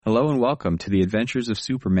Hello and welcome to the Adventures of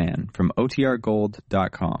Superman from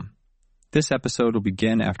OTRGold.com. This episode will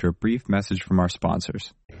begin after a brief message from our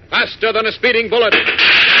sponsors. Faster than a speeding bullet.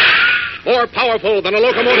 More powerful than a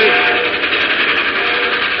locomotive.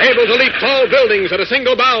 Able to leap tall buildings at a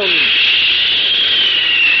single bound.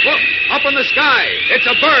 Look, up in the sky. It's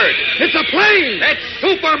a bird. It's a plane. It's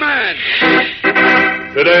Superman.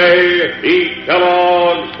 Today, eat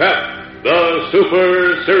Kellogg's Pep, the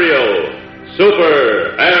Super Cereal.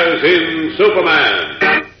 Super, as in Superman.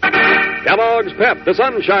 Kellogg's Pep, the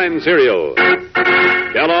Sunshine Cereal.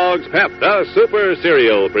 Kellogg's Pep, the Super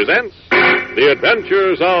Cereal, presents The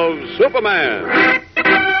Adventures of Superman.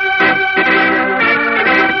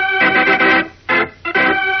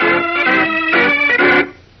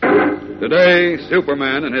 Today,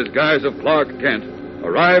 Superman and his guise of Clark Kent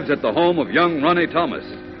arrives at the home of young Ronnie Thomas,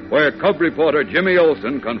 where cub reporter Jimmy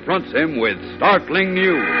Olsen confronts him with startling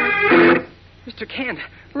news. Mr. Kent,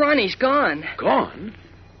 Ronnie's gone. Gone?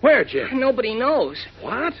 Where, Jim? Nobody knows.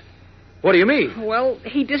 What? What do you mean? Well,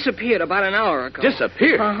 he disappeared about an hour ago.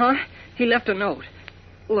 Disappeared? Uh-huh. He left a note.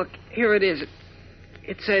 Look, here it is.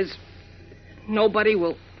 It says, "Nobody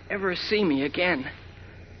will ever see me again."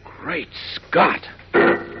 Great Scott.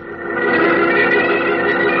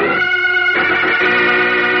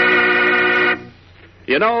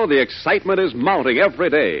 You know, the excitement is mounting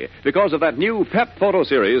every day because of that new Pep photo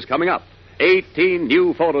series coming up. 18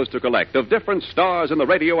 new photos to collect of different stars in the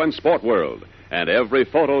radio and sport world. And every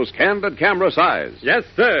photo's candid camera size. Yes,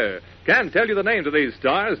 sir. Can't tell you the names of these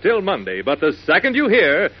stars till Monday, but the second you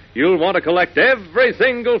hear, you'll want to collect every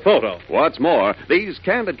single photo. What's more, these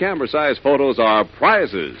candid camera size photos are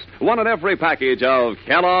prizes. One in every package of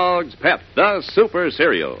Kellogg's Pep, the Super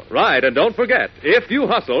Cereal. Right, and don't forget, if you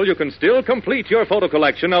hustle, you can still complete your photo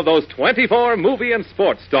collection of those 24 movie and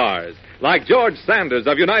sports stars, like George Sanders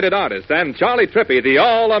of United Artists and Charlie Trippey, the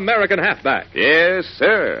All-American halfback. Yes,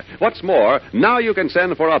 sir. What's more, now you can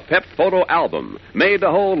send for a Pep photo album, made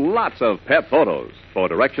to hold lots of Pep photos. For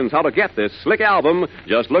directions how to get this slick album,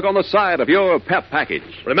 just look on the side of your Pep package.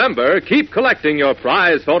 Remember, keep collecting your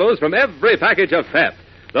prize photos from every package of Pep.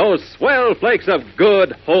 Those swell flakes of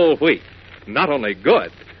good whole wheat. Not only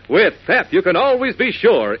good, with Pep you can always be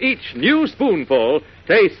sure each new spoonful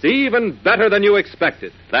tastes even better than you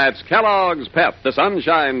expected. That's Kellogg's Pep, the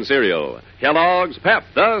Sunshine Cereal. Kellogg's Pep,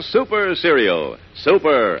 the Super Cereal.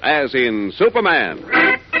 Super, as in Superman.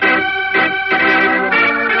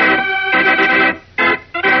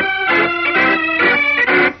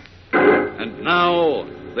 And now,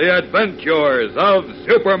 the adventures of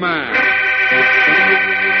Superman.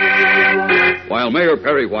 While Mayor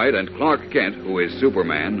Perry White and Clark Kent, who is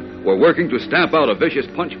Superman, were working to stamp out a vicious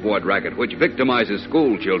punchboard racket which victimizes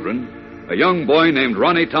school children, a young boy named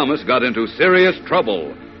Ronnie Thomas got into serious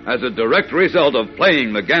trouble as a direct result of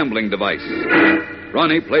playing the gambling device.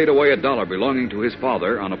 Ronnie played away $1 belonging to his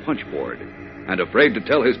father on a punchboard, and afraid to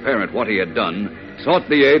tell his parent what he had done, sought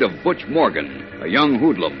the aid of Butch Morgan, a young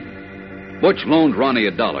hoodlum. Butch loaned Ronnie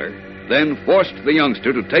 $1, then forced the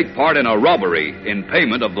youngster to take part in a robbery in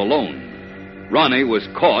payment of the loan. Ronnie was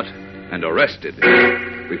caught and arrested.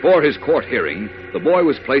 Before his court hearing, the boy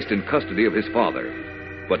was placed in custody of his father.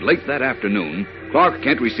 But late that afternoon, Clark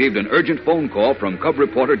Kent received an urgent phone call from cub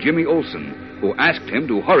reporter Jimmy Olsen, who asked him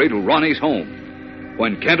to hurry to Ronnie's home.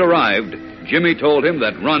 When Kent arrived, Jimmy told him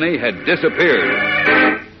that Ronnie had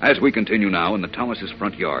disappeared. As we continue now in the Thomas'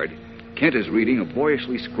 front yard, Kent is reading a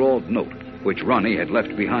boyishly scrawled note which Ronnie had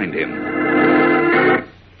left behind him.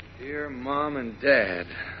 Dear Mom and Dad,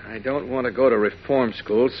 I don't want to go to reform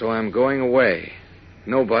school, so I'm going away.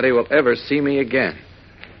 Nobody will ever see me again.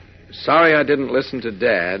 Sorry I didn't listen to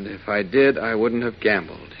Dad. If I did, I wouldn't have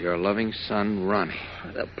gambled. Your loving son, Ronnie.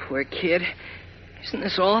 Oh, the poor kid. Isn't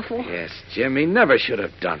this awful? Yes, Jim, he never should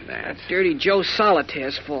have done that. Dirty Joe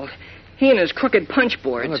Solitaire's fault. He and his crooked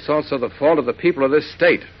punchboards. Well, it's also the fault of the people of this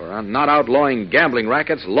state for not outlawing gambling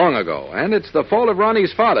rackets long ago. And it's the fault of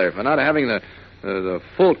Ronnie's father for not having the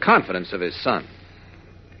full confidence of his son.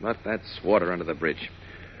 But that's water under the bridge.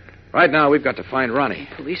 Right now, we've got to find Ronnie.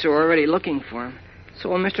 Police are already looking for him.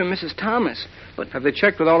 So are Mr. and Mrs. Thomas. But have they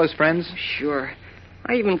checked with all his friends? Sure.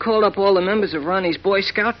 I even called up all the members of Ronnie's Boy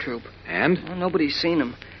Scout troop. And? Well, nobody's seen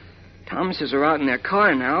him. Thomases are out in their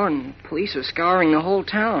car now, and police are scouring the whole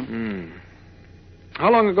town. How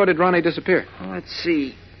long ago did Ronnie disappear? Well, let's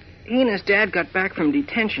see. He and his dad got back from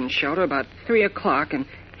detention shelter about 3 o'clock, and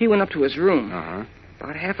he went up to his room. Uh-huh.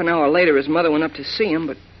 About half an hour later, his mother went up to see him,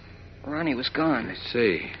 but Ronnie was gone. I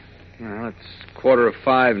see. Well, it's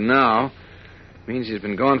 4:45 now. Means he's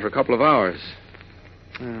been gone for a couple of hours.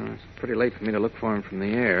 Well, it's pretty late for me to look for him from the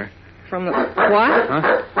air. From the... What?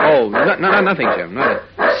 Huh? Oh, nothing, Jim. Nothing.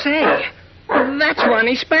 Say, that's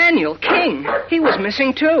Ronnie's spaniel, King. He was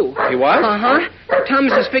missing, too. He was? Uh-huh.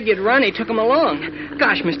 Thomas has figured Ronnie took him along.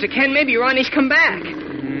 Gosh, Mr. Kent, maybe Ronnie's come back.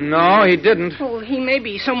 No, he didn't. Well, he may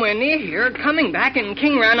be somewhere near here, coming back, and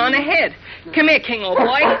King ran on ahead. Come here, King, old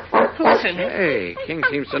boy. Listen. Hey, King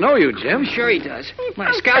seems to know you, Jim. Sure he does.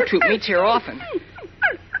 My scout troop meets here often.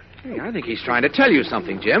 Hey, I think he's trying to tell you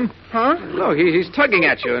something, Jim. Huh? Look, he's tugging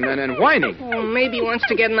at you and whining. Well, maybe he wants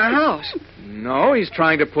to get in the house. No, he's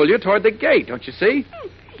trying to pull you toward the gate, don't you see?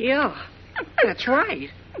 Yeah, that's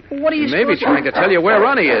right. What are you Maybe supposed trying to tell you where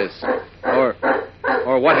Ronnie is.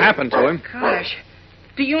 Or what happened to him. Gosh.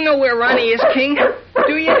 Do you know where Ronnie is, King?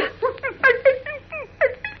 Do you?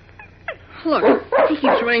 Look, he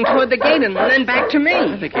keeps running toward the gate and then back to me.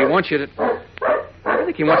 I think he wants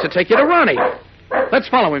to take you to Ronnie. Let's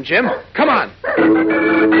follow him, Jim. Come on.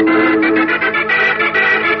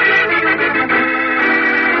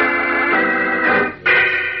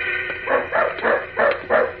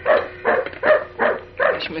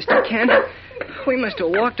 Gosh, Mr. Kent, we must have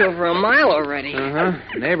walked over a mile already. Uh-huh.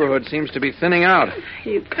 Neighborhood seems to be thinning out.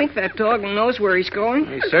 You'd think that dog knows where he's going?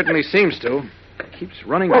 He certainly seems to. Keeps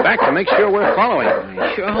running back to make sure we're following.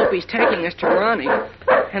 I sure hope he's taking us to Ronnie.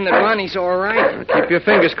 And that Ronnie's all right. Keep your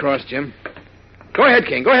fingers crossed, Jim. Go ahead,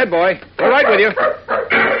 King. Go ahead, boy. Go right with you.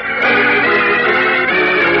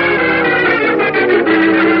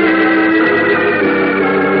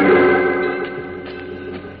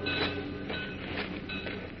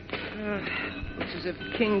 It's as if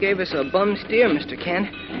King gave us a bum steer, Mr. Kent.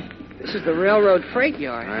 This is the railroad freight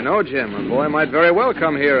yard. I know, Jim. A boy might very well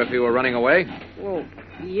come here if he were running away. Well,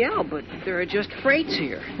 yeah, but there are just freights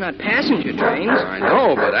here, not passenger trains. I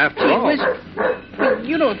know, but after all... Listen,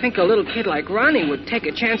 you don't think a little kid like Ronnie would take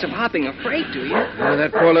a chance of hopping a freight, do you?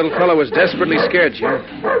 That poor little fellow was desperately scared, Jim.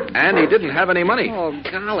 And he didn't have any money. Oh,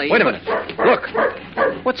 golly. Wait a minute. Look.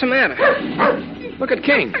 What's the matter? Look at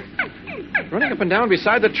King. Running up and down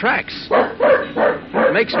beside the tracks.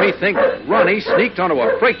 It makes me think Ronnie sneaked onto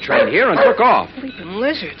a freight train here and took off. Leaping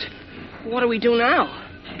lizards. What do we do now?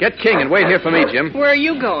 Get King and wait here for me, Jim. Where are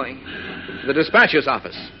you going? To the dispatcher's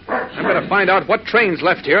office. I'm going to find out what trains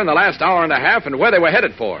left here in the last hour and a half and where they were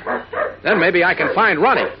headed for. Then maybe I can find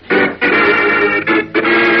Ronnie.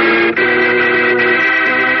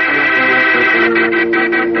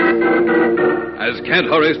 As Kent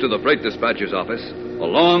hurries to the freight dispatcher's office, a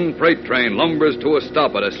long freight train lumbers to a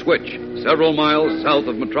stop at a switch several miles south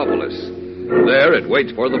of Metropolis. There it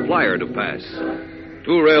waits for the flyer to pass.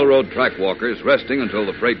 Two railroad track walkers, resting until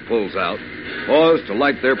the freight pulls out, pause to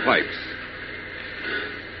light their pipes.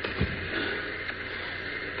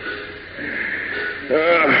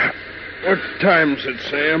 What time's it,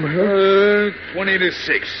 Sam? 20 to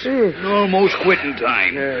 6. Almost quitting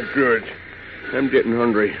time. Yeah, good. I'm getting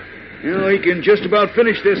hungry. You know, he can just about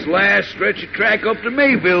finish this last stretch of track up to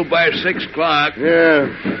Mayville by 6 o'clock. Yeah.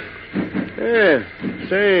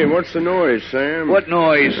 Say, what's the noise, Sam? What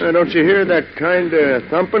noise? Don't you hear that kind of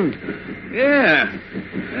thumping? Yeah.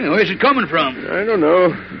 Hey, where's it coming from? I don't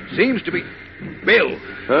know. Seems to be... Bill.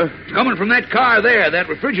 Huh? It's coming from that car there, that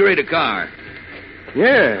refrigerator car.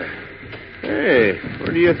 Yeah. Hey,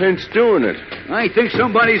 what do you think's doing it? I think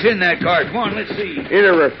somebody's in that car. Come on, let's see. In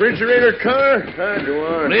a refrigerator car? Go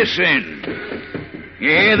on. Listen. You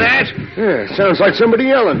hear that? Yeah, sounds like somebody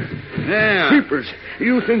yelling. Yeah. Creepers,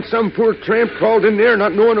 you think some poor tramp crawled in there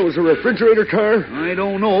not knowing it was a refrigerator car? I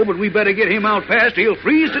don't know, but we better get him out fast or he'll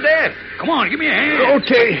freeze to death. Come on, give me a hand.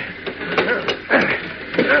 Okay.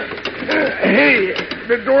 Hey,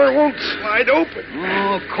 the door won't slide open.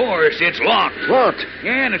 Oh, of course, it's locked. Locked?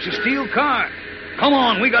 Yeah, and it's a steel car. Come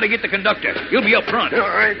on, we got to get the conductor. He'll be up front. All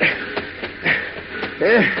right.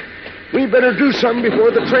 We better do something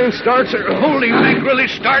before the train starts. Holy mackerel,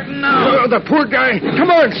 it's starting now. The poor guy.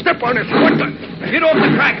 Come on, step on it. What the? Get off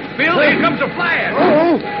the track. Bill, here comes a flyer.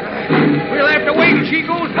 Oh. We'll have to wait till she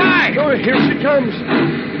goes by. Oh, here she comes.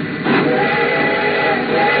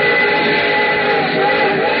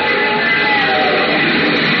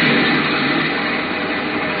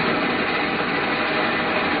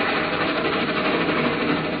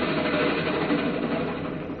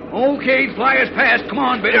 Okay, flyer's passed. Come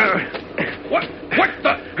on, Bill. What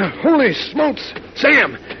the? Holy smokes.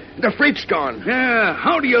 Sam, the freight's gone. Yeah,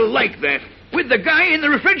 how do you like that? With the guy in the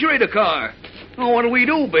refrigerator car. Oh, what do we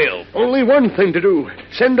do, Bill? Only one thing to do.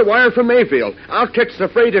 Send a wire from Mayville. I'll catch the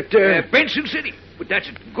freight at... Benson City. But that's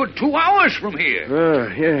a good 2 hours from here.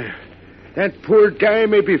 Yeah. That poor guy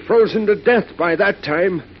may be frozen to death by that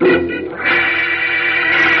time.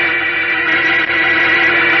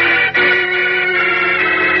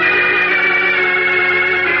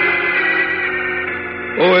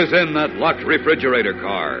 Who is in that locked refrigerator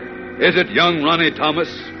car? Is it young Ronnie Thomas?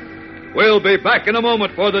 We'll be back in a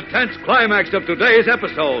moment for the tense climax of today's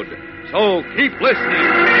episode. So keep listening.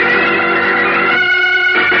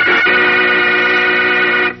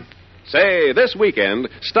 Say, this weekend,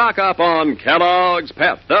 stock up on Kellogg's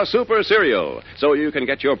Pep, the super cereal, so you can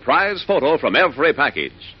get your prize photo from every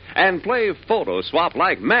package. And play Photo Swap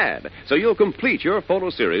like mad, so you'll complete your photo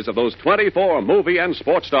series of those 24 movie and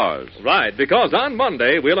sports stars. Right, because on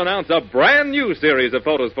Monday we'll announce a brand new series of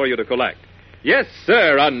photos for you to collect. Yes,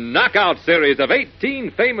 sir, a knockout series of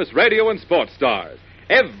 18 famous radio and sports stars.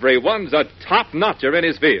 Everyone's a top-notcher in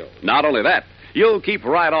his field. Not only that, you'll keep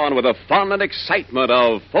right on with the fun and excitement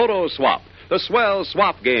of Photo Swap, the swell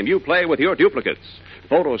swap game you play with your duplicates.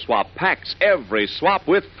 Photo Swap packs every swap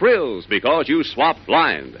with thrills because you swap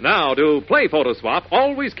blind. Now, to play Photo Swap,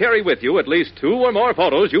 always carry with you at least 2 or more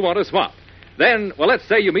photos you want to swap. Then, well, let's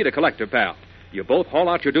say you meet a collector pal. You both haul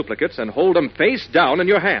out your duplicates and hold them face down in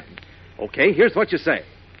your hand. Okay, here's what you say.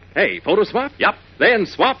 Hey, Photo Swap? Yep. Then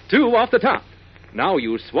swap 2 off the top. Now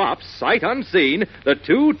you swap, sight unseen, the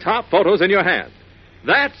 2 top photos in your hand.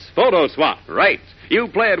 That's Photo Swap. Right. You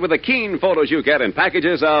play it with the keen photos you get in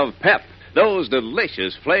packages of Pep, those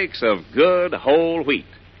delicious flakes of good whole wheat.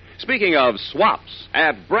 Speaking of swaps,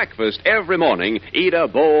 at breakfast every morning, eat a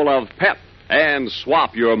bowl of Pep and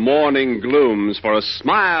swap your morning glooms for a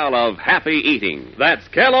smile of happy eating. That's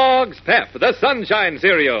Kellogg's Pep, the Sunshine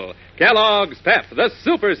Cereal. Kellogg's Pep, the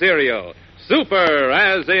Super Cereal. Super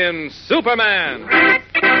as in Superman.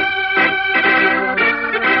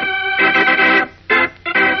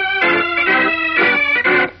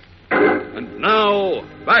 And now,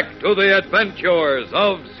 back to the adventures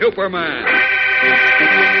of Superman.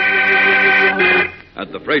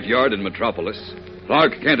 At the freight yard in Metropolis,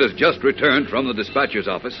 Clark Kent has just returned from the dispatcher's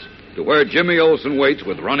office to where Jimmy Olsen waits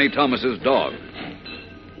with Ronnie Thomas's dog.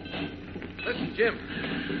 Listen, Jim.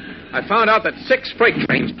 I found out that 6 freight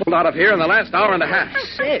trains pulled out of here in the last hour and a half.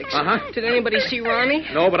 6? Uh-huh. Did anybody see Ronnie?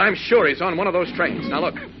 No, but I'm sure he's on one of those trains. Now,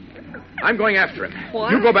 look. I'm going after him.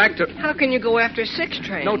 What? You go back to... How can you go after 6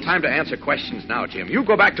 trains? No time to answer questions now, Jim. You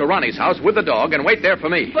go back to Ronnie's house with the dog and wait there for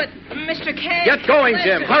me. But, Mr. Kent... Get going, listen.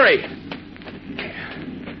 Jim. Hurry.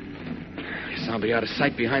 Guess I'll be out of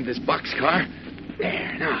sight behind this boxcar.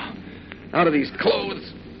 There, now. Out of these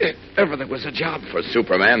clothes. If ever there was a job for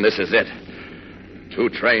Superman, this is it. 2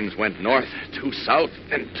 trains went north, 2 south,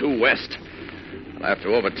 and 2 west. I'll have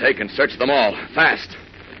to overtake and search them all, fast.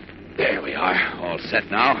 There we are, all set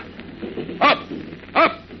now. Up!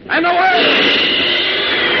 Up! And away!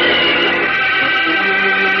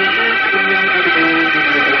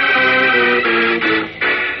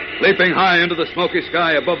 Leaping high into the smoky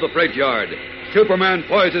sky above the freight yard, Superman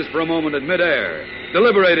poises for a moment in midair,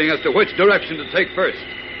 deliberating as to which direction to take first.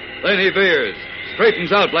 Then he veers,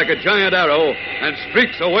 straightens out like a giant arrow, and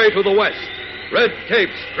streaks away to the west, red cape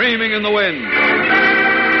streaming in the wind.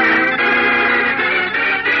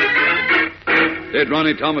 Did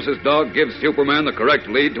Ronnie Thomas's dog give Superman the correct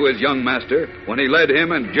lead to his young master when he led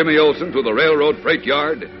him and Jimmy Olsen to the railroad freight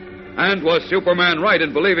yard? And was Superman right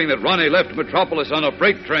in believing that Ronnie left Metropolis on a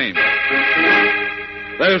freight train?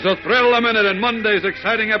 There's a thrill a minute in Monday's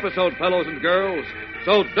exciting episode, fellows and girls,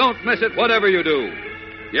 so don't miss it whatever you do.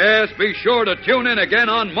 Yes, be sure to tune in again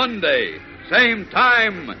on Monday, same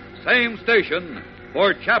time, same station,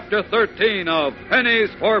 for Chapter 13 of Pennies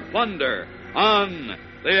for Plunder on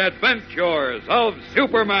The Adventures of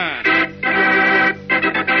Superman.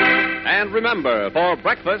 And remember, for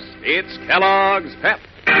breakfast, it's Kellogg's Pep.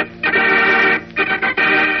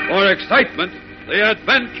 For excitement, The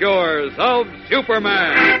Adventures of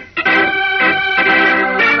Superman.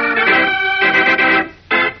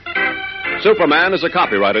 Superman is a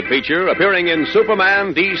copyrighted feature appearing in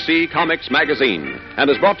Superman DC Comics magazine and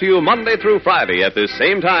is brought to you Monday through Friday at this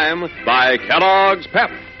same time by Kellogg's Pep,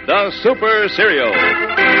 the Super Cereal.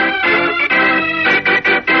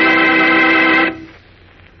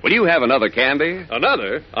 Will you have another candy?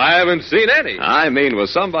 Another? I haven't seen any. I mean, will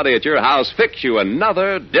somebody at your house fix you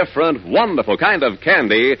another different, wonderful kind of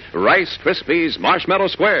candy, Rice Krispies Marshmallow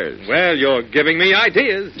Squares? Well, you're giving me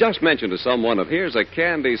ideas. Just mention to someone of here's a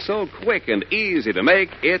candy so quick and easy to make,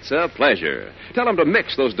 it's a pleasure. Tell them to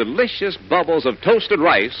mix those delicious bubbles of toasted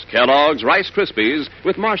rice, Kellogg's Rice Krispies,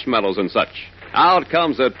 with marshmallows and such. Out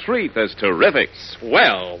comes a treat that's terrific.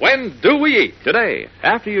 Well, when do we eat? Today,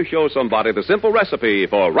 after you show somebody the simple recipe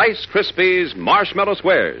for Rice Krispies Marshmallow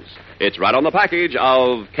Squares. It's right on the package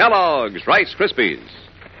of Kellogg's Rice Krispies.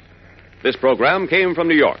 This program came from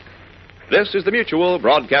New York. This is the Mutual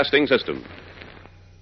Broadcasting System.